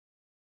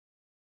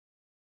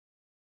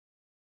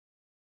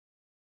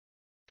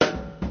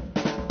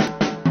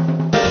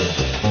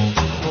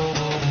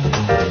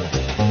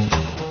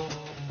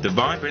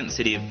vibrant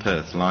city of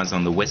Perth lies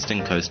on the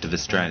western coast of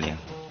Australia.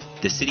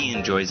 The city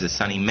enjoys a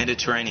sunny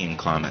Mediterranean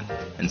climate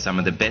and some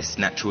of the best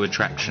natural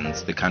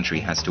attractions the country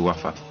has to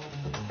offer.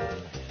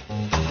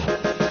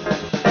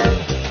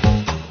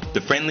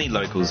 The friendly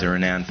locals are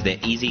renowned for their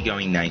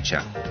easygoing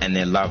nature and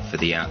their love for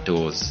the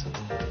outdoors.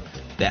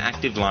 Their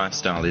active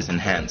lifestyle is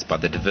enhanced by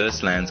the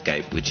diverse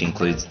landscape which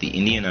includes the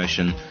Indian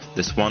Ocean,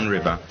 the Swan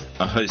River,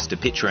 a host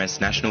of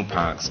picturesque national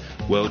parks,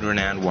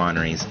 world-renowned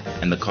wineries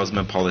and the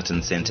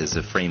cosmopolitan centres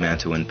of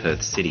Fremantle and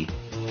Perth City.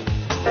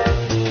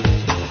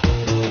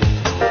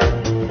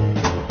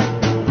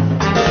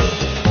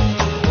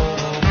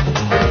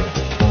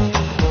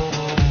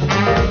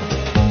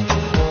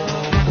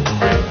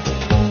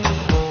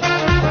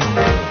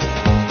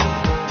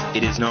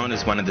 It is known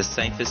as one of the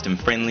safest and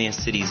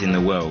friendliest cities in the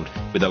world,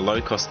 with a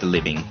low cost of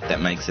living that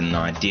makes it an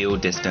ideal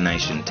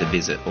destination to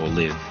visit or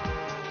live.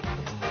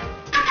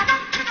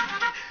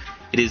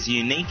 It is a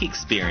unique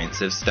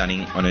experience of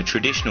studying on a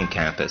traditional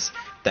campus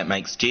that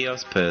makes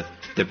GEOS Perth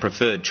the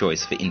preferred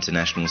choice for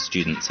international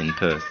students in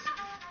Perth.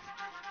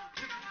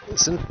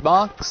 St.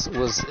 Marks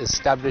was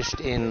established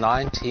in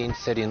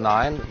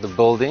 1939. The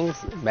buildings,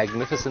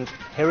 magnificent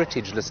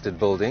heritage-listed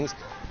buildings.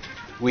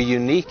 We're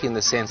unique in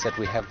the sense that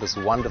we have this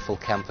wonderful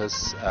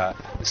campus.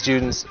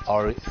 Students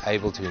are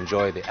able to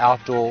enjoy the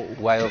outdoor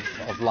way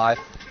of life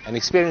and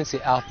experience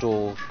the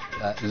outdoor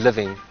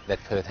living that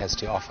Perth has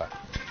to offer.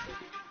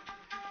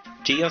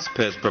 GEOS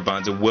Perth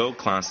provides a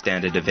world-class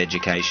standard of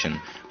education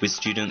with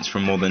students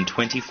from more than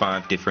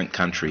 25 different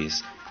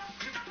countries.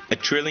 A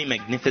truly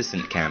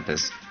magnificent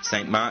campus,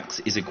 St.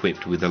 Marks is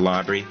equipped with a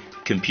library,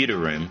 computer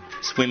room,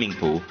 swimming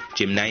pool,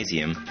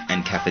 gymnasium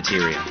and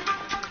cafeteria.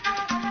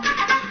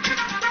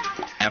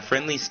 Our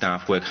friendly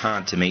staff work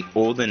hard to meet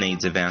all the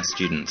needs of our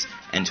students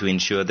and to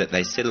ensure that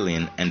they settle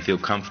in and feel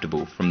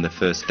comfortable from the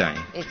first day.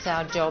 It's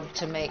our job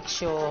to make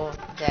sure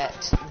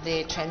that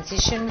their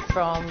transition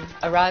from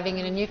arriving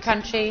in a new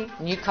country,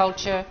 new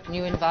culture,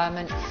 new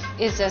environment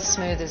is as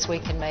smooth as we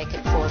can make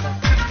it for them.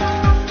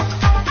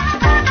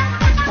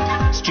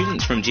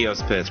 Students from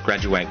GEOS Perth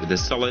graduate with a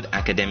solid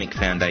academic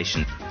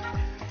foundation.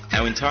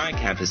 Our entire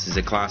campus is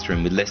a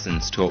classroom with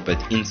lessons taught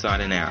both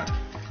inside and out,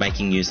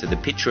 making use of the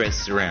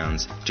picturesque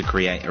surrounds to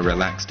create a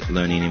relaxed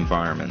learning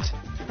environment.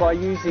 By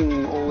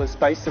using all the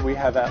space that we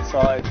have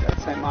outside at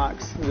St.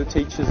 Marks, the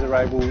teachers are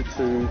able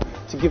to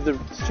give the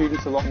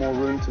students a lot more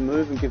room to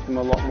move and give them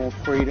a lot more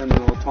freedom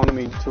and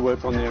autonomy to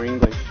work on their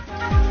English.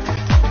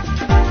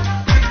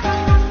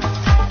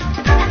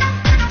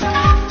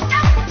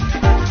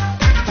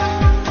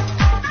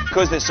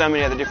 Because there's so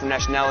many other different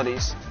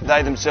nationalities,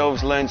 they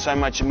themselves learn so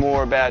much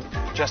more about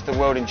just the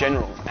world in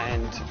general,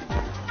 and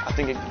I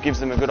think it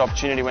gives them a good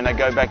opportunity when they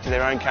go back to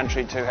their own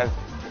country to have,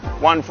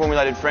 one,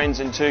 formulated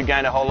friends, and two,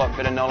 gain a whole lot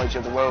better knowledge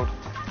of the world.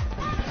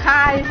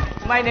 Hi,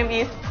 my name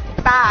is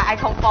Ta. I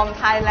come from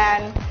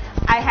Thailand.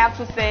 I have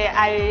to say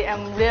I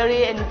am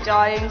really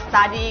enjoying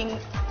studying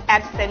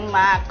at St.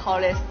 Marks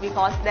College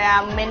because there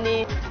are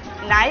many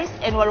nice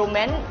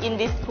environment in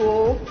this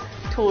school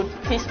to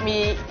teach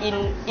me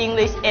in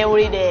English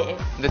every day.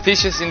 The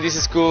teachers in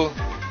this school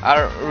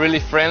are really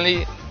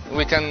friendly.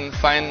 We can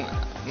find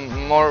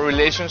more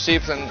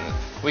relationships and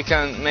we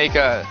can make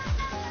a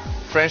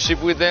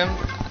friendship with them.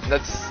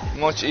 That's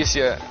much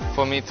easier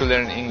for me to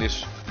learn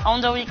English.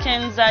 On the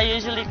weekends I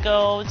usually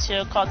go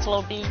to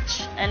Cottesloe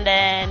Beach and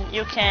then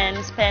you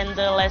can spend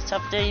the rest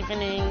of the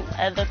evening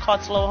at the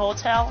Cottesloe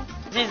Hotel.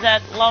 This is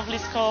a lovely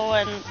school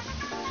and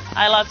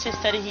I love to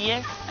study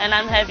here and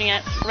I'm having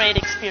a great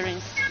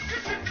experience.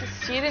 The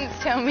students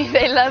tell me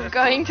they love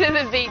going to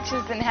the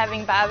beaches and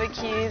having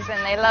barbecues,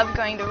 and they love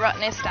going to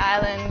Rottnest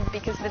Island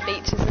because the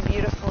beaches are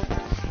beautiful,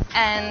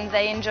 and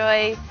they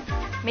enjoy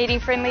meeting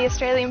friendly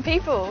Australian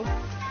people.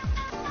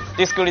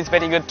 This school is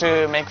very good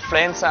to make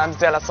friends, and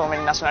there are so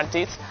many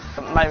nationalities.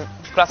 My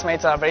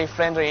classmates are very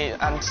friendly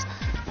and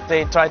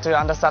they try to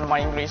understand my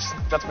English.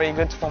 That's very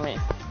good for me.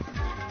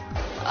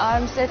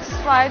 I'm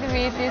satisfied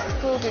with this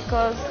school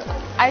because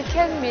I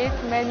can meet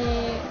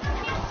many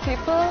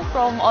people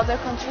from other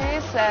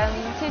countries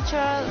and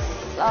teachers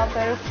are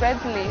very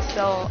friendly,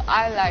 so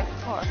I like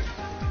Perth.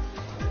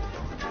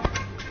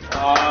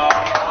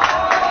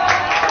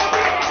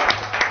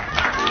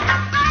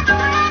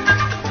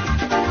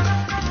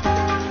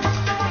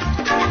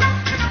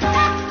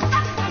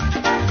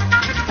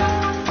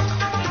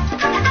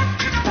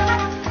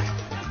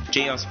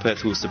 GEOS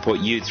Perth will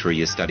support you through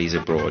your studies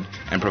abroad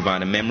and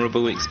provide a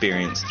memorable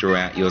experience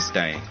throughout your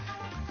stay.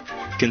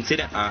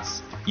 Consider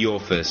us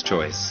your first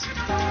choice.